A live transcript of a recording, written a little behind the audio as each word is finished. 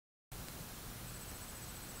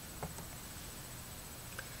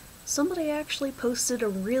Somebody actually posted a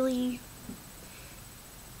really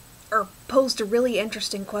posed a really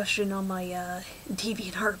interesting question on my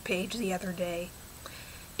DeviantArt page the other day.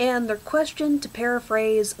 And their question, to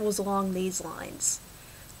paraphrase, was along these lines.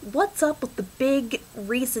 What's up with the big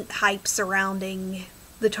recent hype surrounding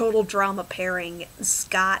the total drama pairing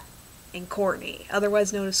Scott and Courtney,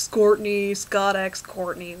 otherwise known as Scourtney,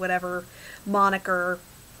 ScottXCourtney, whatever moniker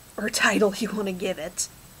or title you want to give it?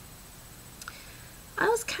 I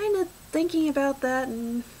was kind of thinking about that,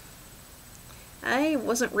 and I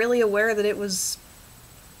wasn't really aware that it was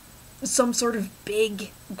some sort of big,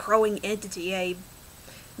 growing entity. I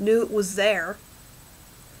knew it was there.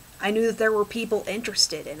 I knew that there were people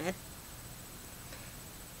interested in it.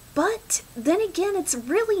 But then again, it's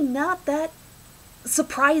really not that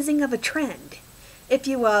surprising of a trend. If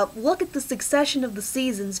you look at the succession of the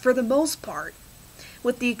seasons, for the most part,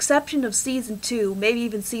 with the exception of Season 2, maybe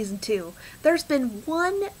even Season 2, there's been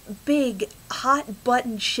one big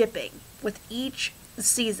hot-button shipping with each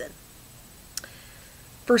season.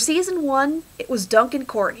 For Season 1, it was Duncan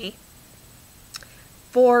Courtney.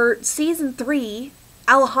 For Season 3,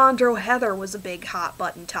 Alejandro Heather was a big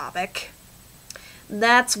hot-button topic.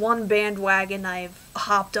 That's one bandwagon I've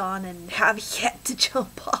hopped on and have yet to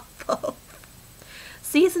jump off of.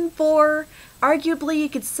 Season 4, arguably you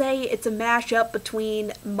could say it's a mashup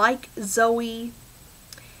between Mike, Zoe,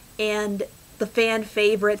 and the fan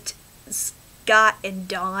favorite Scott and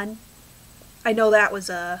Dawn. I know that was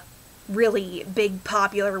a really big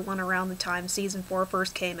popular one around the time Season 4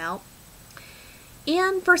 first came out.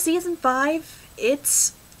 And for Season 5,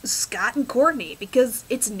 it's Scott and Courtney because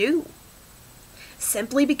it's new.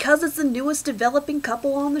 Simply because it's the newest developing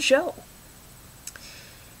couple on the show.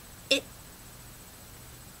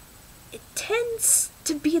 It tends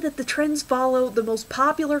to be that the trends follow the most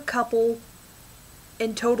popular couple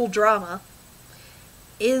in total drama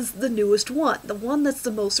is the newest one. The one that's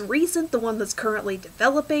the most recent, the one that's currently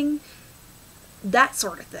developing, that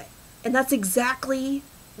sort of thing. And that's exactly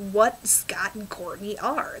what Scott and Courtney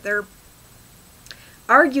are. They're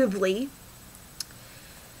arguably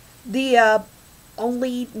the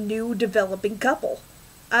only new developing couple.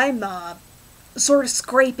 I'm sort of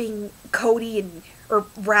scraping Cody and, or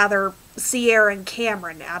rather, Sierra and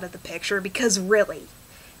Cameron out of the picture because really,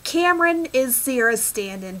 Cameron is Sierra's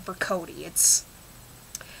stand-in for Cody.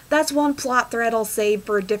 That's one plot thread I'll save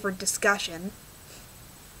for a different discussion.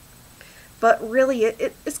 But really,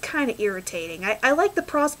 it's kind of irritating. I like the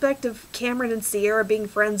prospect of Cameron and Sierra being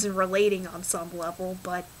friends and relating on some level,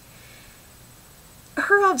 but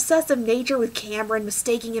her obsessive nature with Cameron,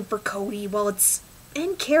 mistaking him for Cody, while it's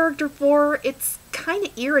in character for her, it's kind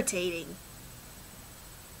of irritating.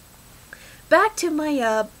 Back to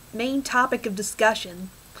my main topic of discussion,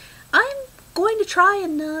 I'm going to try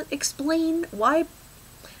and explain why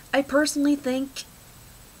I personally think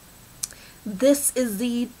this is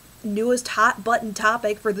the newest hot-button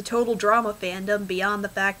topic for the total drama fandom, beyond the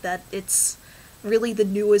fact that it's really the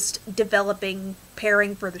newest developing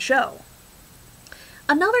pairing for the show.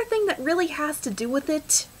 Another thing that really has to do with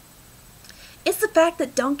it is the fact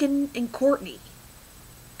that Duncan and Courtney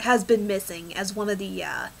has been missing as one of the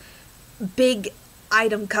big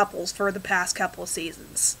item couples for the past couple of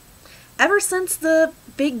seasons. Ever since the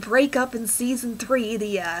big breakup in Season 3,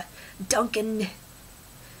 the Duncan,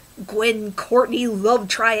 Gwen, Courtney love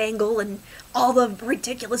triangle and all the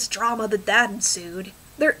ridiculous drama that ensued,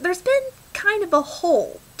 there's been kind of a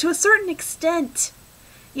hole. To a certain extent,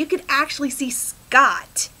 you could actually see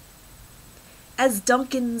Scott as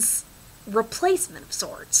Duncan's replacement of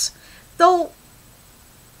sorts. Though,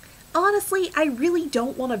 honestly, I really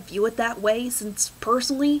don't want to view it that way, since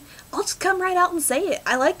personally, I'll just come right out and say it.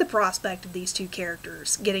 I like the prospect of these two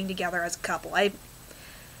characters getting together as a couple. I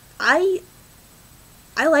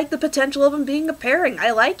like the potential of them being a pairing.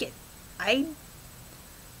 I like it. I'm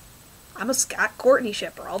a Scott Courtney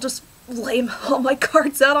shipper. I'll just lay all my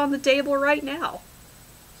cards out on the table right now.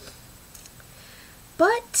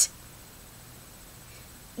 But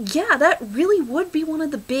yeah, that really would be one of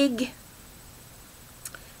the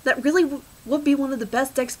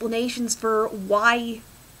best explanations for why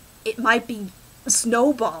it might be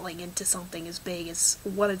snowballing into something as big as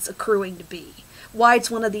what it's accruing to be. Why it's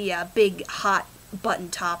one of the big hot button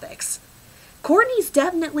topics. Courtney's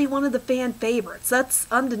definitely one of the fan favorites. That's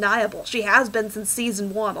undeniable. She has been since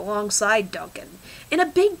Season 1 alongside Duncan. And a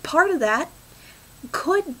big part of that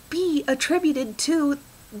could be attributed to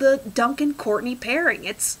the Duncan-Courtney pairing.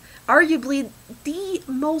 It's arguably the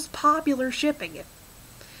most popular shipping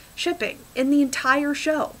in the entire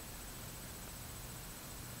show.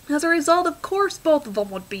 As a result, of course, both of them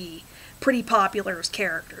would be pretty popular as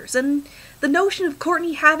characters, and the notion of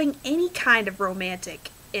Courtney having any kind of romantic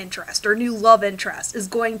interest or new love interest is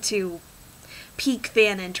going to pique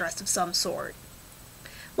fan interest of some sort.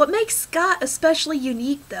 What makes Scott especially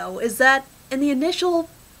unique, though, is that in the initial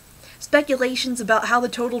speculations about how the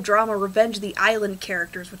total drama Revenge of the Island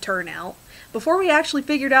characters would turn out, before we actually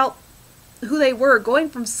figured out who they were, going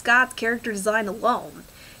from Scott's character design alone,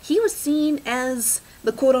 he was seen as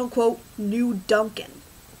the quote-unquote new Duncan.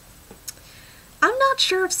 I'm not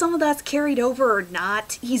sure if some of that's carried over or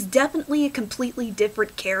not. He's definitely a completely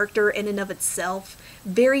different character in and of itself,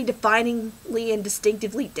 very definingly and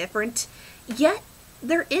distinctively different, yet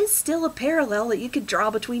there is still a parallel that you could draw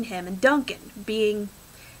between him and Duncan, being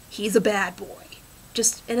he's a bad boy,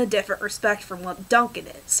 just in a different respect from what Duncan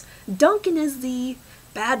is. Duncan is the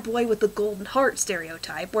bad boy with the golden heart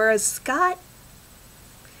stereotype, whereas Scott,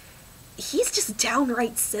 he's just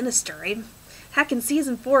downright sinister. Heck, in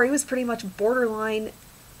Season 4, he was pretty much borderline,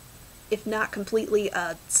 if not completely,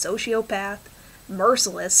 a sociopath,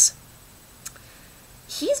 merciless.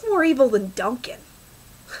 He's more evil than Duncan.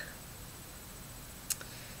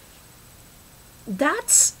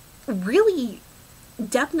 That's really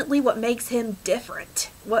definitely what makes him different,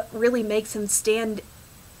 what really makes him stand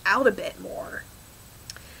out a bit more.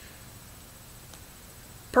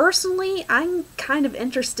 Personally, I'm kind of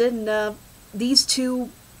interested in these two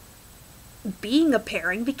being a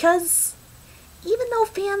pairing, because even though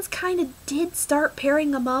fans kind of did start pairing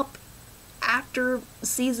them up after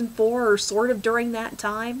Season 4, or sort of during that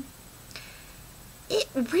time, it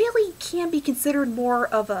really can be considered more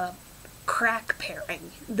of a crack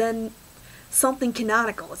pairing than something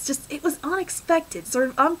canonical. It was unexpected, sort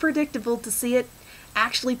of unpredictable to see it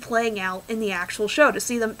actually playing out in the actual show, to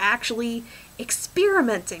see them actually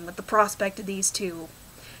experimenting with the prospect of these two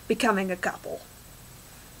becoming a couple.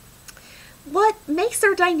 What makes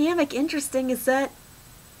their dynamic interesting is that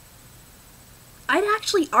I'd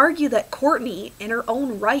actually argue that Courtney, in her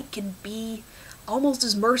own right, can be almost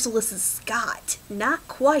as merciless as Scott. Not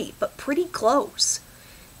quite, but pretty close.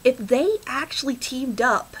 If they actually teamed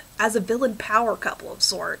up as a villain power couple of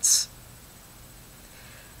sorts,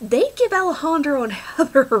 they'd give Alejandro and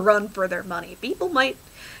Heather a run for their money. People might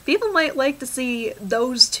like to see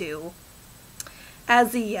those two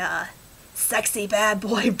as the sexy bad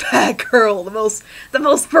boy, bad girl, the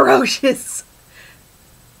most ferocious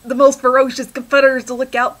competitors to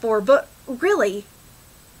look out for. But really,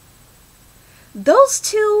 those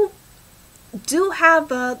two do have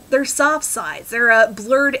their soft sides, their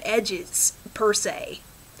blurred edges, per se.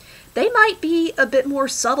 They might be a bit more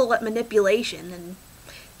subtle at manipulation, and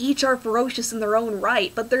each are ferocious in their own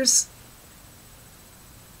right, but there's...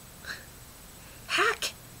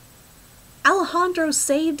 Heck, Alejandro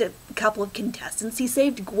saved a couple of contestants. He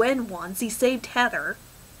saved Gwen once, he saved Heather.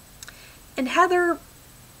 And Heather,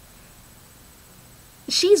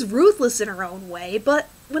 she's ruthless in her own way, but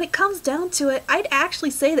when it comes down to it, I'd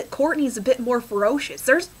actually say that Courtney's a bit more ferocious.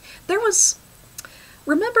 There was...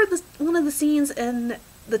 Remember one of the scenes in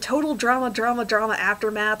the total drama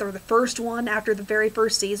aftermath, or the first one after the very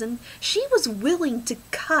first season? She was willing to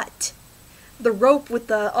cut the rope with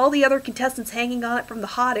all the other contestants hanging on it from the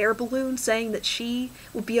hot air balloon, saying that she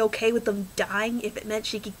would be okay with them dying if it meant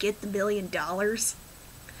she could get the $1 million.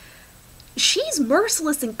 She's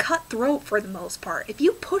merciless and cutthroat for the most part. If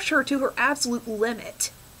you push her to her absolute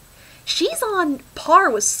limit, she's on par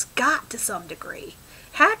with Scott to some degree.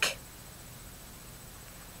 Heck,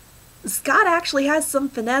 Scott actually has some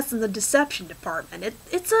finesse in the deception department.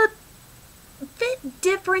 It's a bit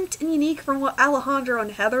different and unique from what Alejandro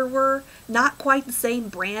and Heather were. Not quite the same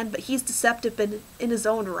brand, but he's deceptive in his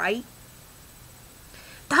own right.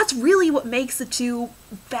 That's really what makes the two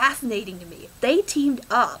fascinating to me. If they teamed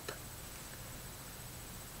up,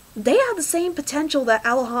 they have the same potential that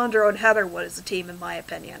Alejandro and Heather would as a team, in my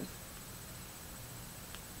opinion.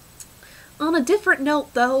 On a different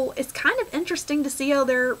note, though, it's kind of interesting to see how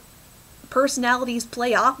their personalities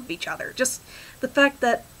play off of each other. Just the fact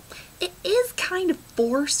that it is kind of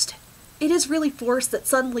forced. It is really forced that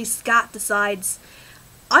suddenly Scott decides,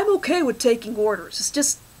 I'm okay with taking orders. It's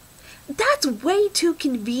just, that's way too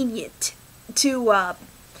convenient to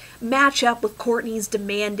match up with Courtney's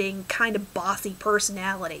demanding, kind of bossy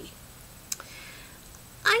personality.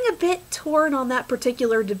 I'm a bit torn on that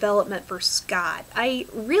particular development for Scott. I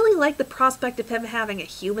really like the prospect of him having a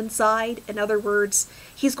human side. In other words,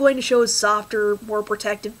 he's going to show his softer, more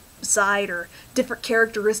protective side, or different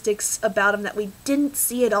characteristics about him that we didn't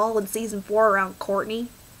see at all in Season 4 around Courtney.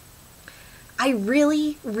 I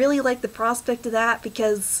really, really like the prospect of that,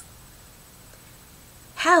 because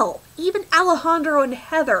Hell, even Alejandro and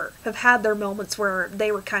Heather have had their moments where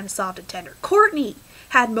they were kind of soft and tender. Courtney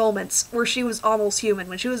had moments where she was almost human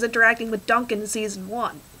when she was interacting with Duncan in season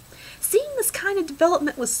 1. Seeing this kind of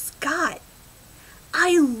development with Scott,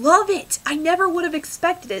 I love it. I never would have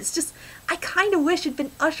expected it. It's just, I kind of wish it'd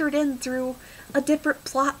been ushered in through a different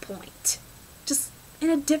plot point. Just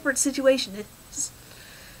in a different situation.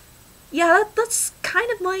 That's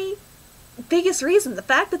kind of my biggest reason. The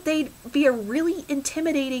fact that they'd be a really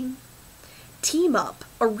intimidating team up,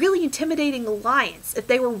 a really intimidating alliance if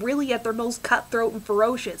they were really at their most cutthroat and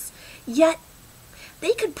ferocious. Yet,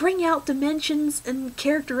 they could bring out dimensions and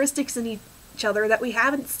characteristics in each other that we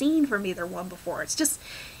haven't seen from either one before. It's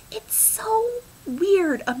so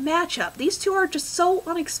weird a matchup. These two are just so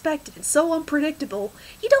unexpected and so unpredictable.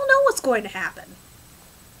 You don't know what's going to happen.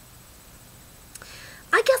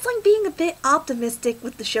 I guess I'm being a bit optimistic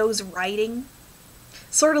with the show's writing.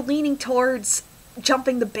 Sort of leaning towards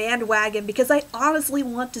jumping the bandwagon because I honestly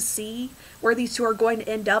want to see where these two are going to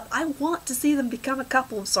end up. I want to see them become a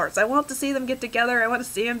couple of sorts. I want to see them get together. I want to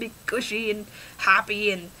see them be gushy and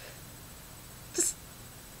happy and just...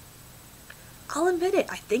 I'll admit it.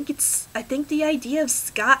 I think the idea of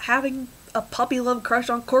Scott having a puppy love crush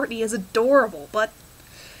on Courtney is adorable, but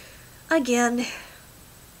again,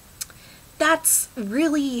 that's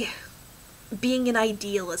really being an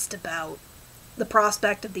idealist about the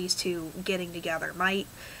prospect of these two getting together. My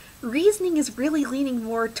reasoning is really leaning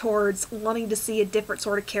more towards wanting to see a different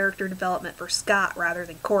sort of character development for Scott rather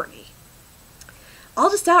than Courtney. I'll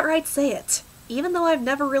just outright say it. Even though I've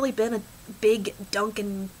never really been a big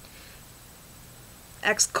Duncan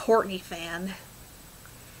ScourtXCourtney fan,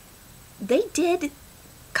 they did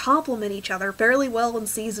complement each other fairly well in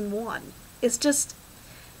season 1. It's just,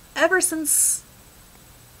 ever since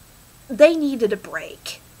they needed a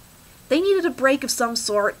break. They needed a break of some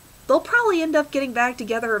sort. They'll probably end up getting back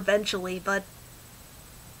together eventually, but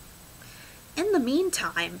in the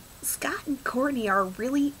meantime, Scott and Courtney are a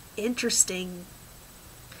really interesting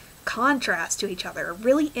contrast to each other. A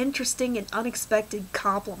really interesting and unexpected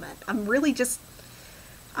complement. I'm just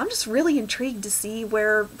really intrigued to see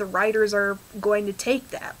where the writers are going to take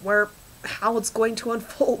that, how it's going to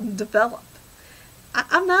unfold and develop.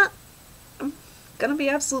 I'm gonna be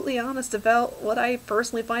absolutely honest about what I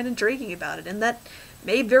personally find intriguing about it, and that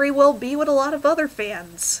may very well be what a lot of other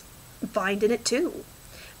fans find in it too.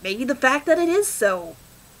 Maybe the fact that it is so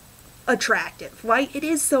attractive, why it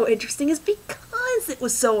is so interesting, is because it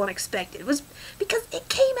was so unexpected. It was because it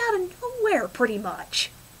came out of nowhere, pretty much.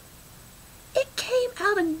 It came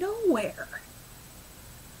out of nowhere.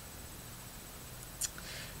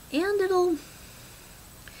 And it'll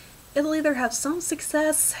either have some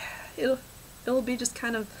success, it'll be just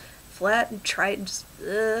kind of flat and trite and just,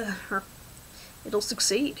 or it'll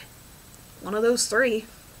succeed. One of those three.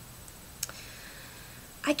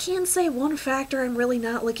 I can say one factor I'm really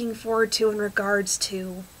not looking forward to in regards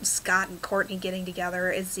to Scott and Courtney getting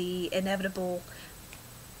together is the inevitable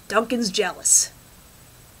Duncan's jealous.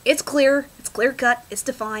 It's clear cut, it's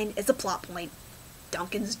defined, it's a plot point.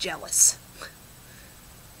 Duncan's jealous.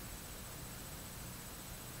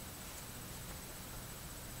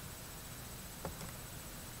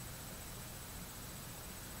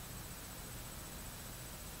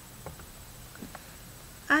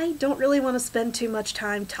 I don't really want to spend too much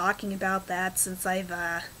time talking about that since I've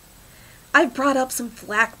brought up some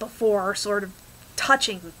flack before, sort of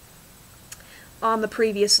touching on the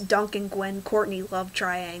previous Duncan, Gwen, Courtney love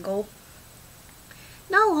triangle.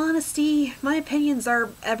 In all honesty, my opinions are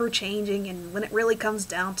ever-changing, and when it really comes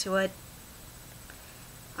down to it,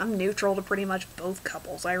 I'm neutral to pretty much both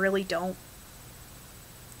couples. I really don't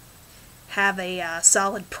have a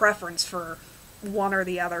solid preference for one or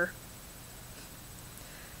the other.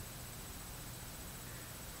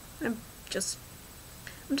 I'm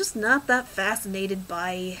just not that fascinated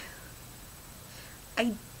by...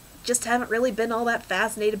 I just haven't really been all that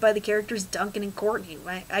fascinated by the characters Duncan and Courtney.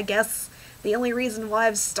 I guess the only reason why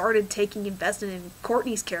I've started taking investment in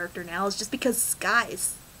Courtney's character now is just because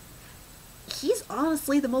he's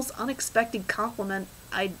honestly the most unexpected compliment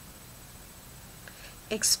I'd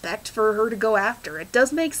expect for her to go after. It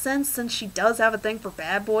does make sense since she does have a thing for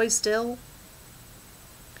bad boys still.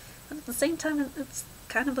 But at the same time, it's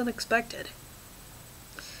kind of unexpected.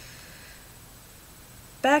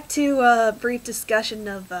 Back to a brief discussion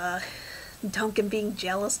of Duncan being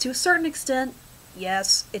jealous. To a certain extent,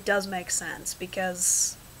 yes, it does make sense,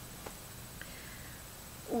 because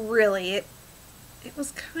really, it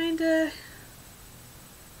was kinda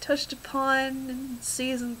touched upon in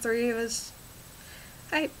season 3. It was...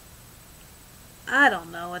 I I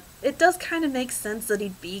don't know. It does kind of make sense that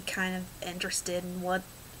he'd be kind of interested in what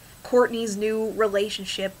Courtney's new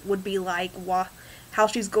relationship would be like, how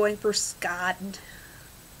she's going for Scott, and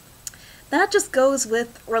that just goes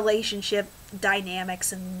with relationship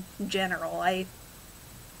dynamics in general. I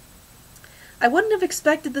wouldn't have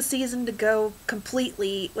expected the season to go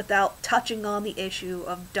completely without touching on the issue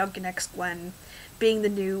of Duncan x Gwen being the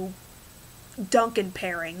new Duncan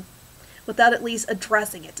pairing, without at least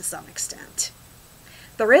addressing it to some extent.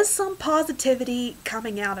 There is some positivity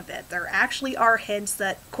coming out of it. There actually are hints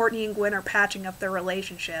that Courtney and Gwen are patching up their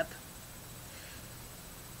relationship.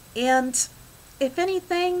 And, if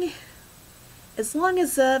anything, as long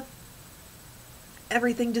as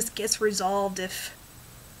everything just gets resolved, if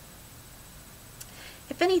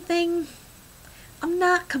anything, I'm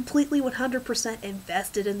not completely 100%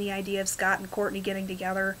 invested in the idea of Scott and Courtney getting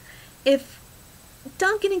together. If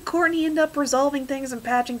Duncan and Courtney end up resolving things and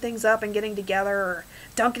patching things up and getting together, or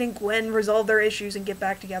Duncan and Gwen resolve their issues and get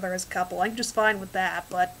back together as a couple, I'm just fine with that.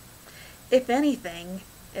 But if anything,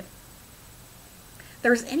 if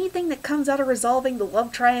there's anything that comes out of resolving the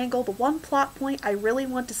love triangle, the one plot point I really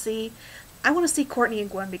want to see, I want to see Courtney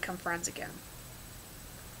and Gwen become friends again.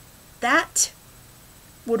 That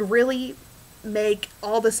would really make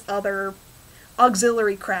all this other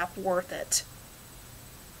auxiliary crap worth it.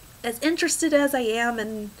 As interested as I am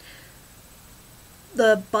in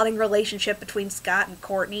the budding relationship between Scott and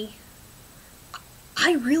Courtney,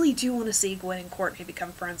 I really do want to see Gwen and Courtney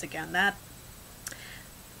become friends again. That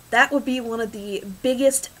would be one of the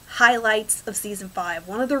biggest highlights of Season 5.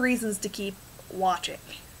 One of the reasons to keep watching.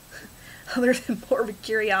 Other than more of a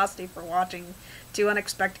curiosity for watching two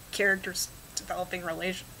unexpected characters developing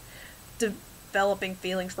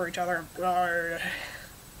feelings for each other.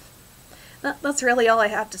 That's really all I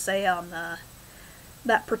have to say on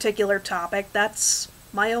that particular topic. That's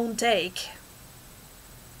my own take.